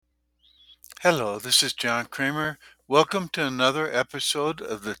Hello, this is John Kramer. Welcome to another episode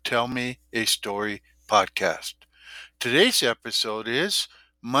of the Tell Me a Story podcast. Today's episode is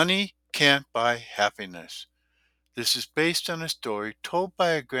Money Can't Buy Happiness. This is based on a story told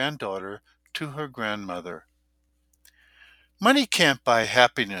by a granddaughter to her grandmother. Money can't buy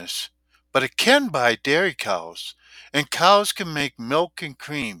happiness, but it can buy dairy cows, and cows can make milk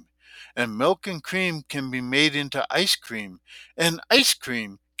and milk and cream can be made into ice cream, and ice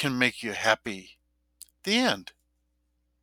cream can make you happy. The end.